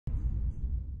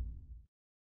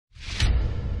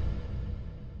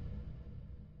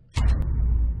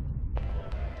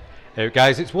Hey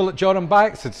guys, it's Will at Jordan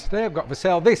Bikes, and today I've got for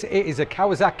sale this. It is a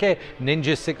Kawasaki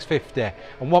Ninja 650.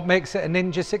 And what makes it a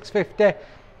Ninja 650?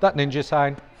 That Ninja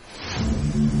sign.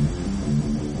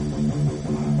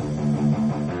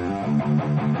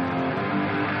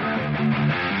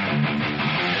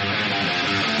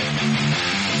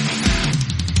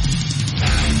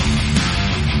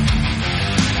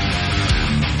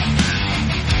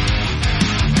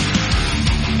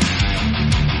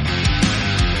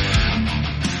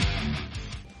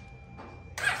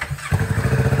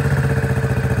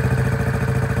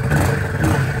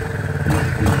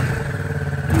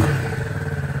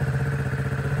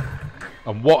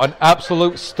 And what an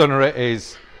absolute stunner it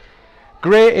is.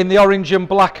 Great in the orange and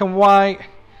black and white.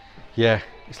 Yeah,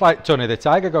 it's like Tony the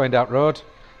Tiger going down road.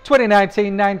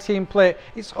 2019 19 plate.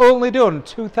 It's only done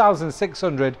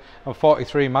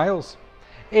 2,643 miles.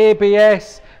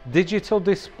 ABS, digital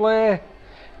display,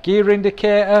 gear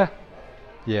indicator.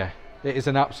 Yeah, it is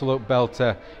an absolute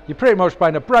belter. You're pretty much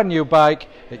buying a brand new bike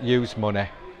at used money.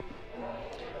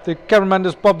 The cameraman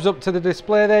just bobs up to the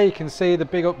display there. You can see the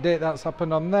big update that's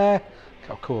happened on there. Look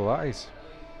how cool that is.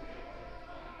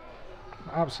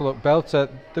 Absolute belter.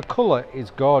 The colour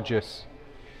is gorgeous.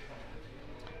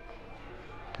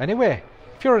 Anyway,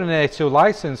 if you're on an A2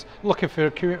 licence, looking for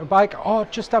a commuter bike, or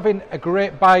just having a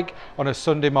great bike on a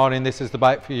Sunday morning, this is the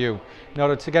bike for you. In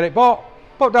order to get it bought,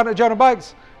 pop down at Jordan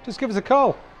Bikes. Just give us a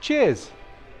call. Cheers.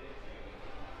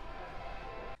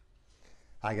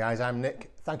 Hi guys, I'm Nick.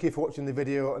 Thank you for watching the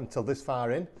video until this far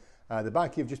in. The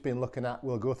bike you've just been looking at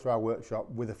will go through our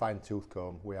workshop with a fine tooth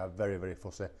comb. We are very, very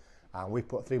fussy, and we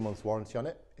put 3 months warranty on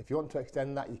it. If you want to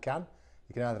extend that, you can.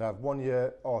 You can either have 1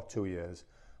 year or 2 years.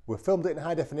 We've filmed it in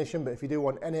high definition, but if you do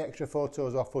want any extra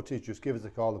photos or footage, just give us a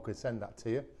call. We can send that to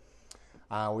you.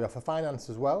 We offer finance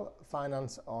as well.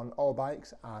 Finance on all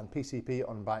bikes and PCP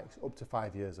on bikes up to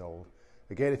 5 years old.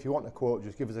 Again, if you want a quote,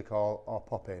 just give us a call or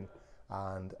pop in.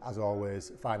 And as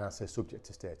always, finance is subject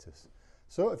to status.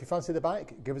 So if you fancy the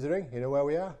bike, give us a ring. You know where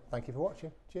we are. Thank you for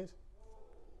watching. Cheers.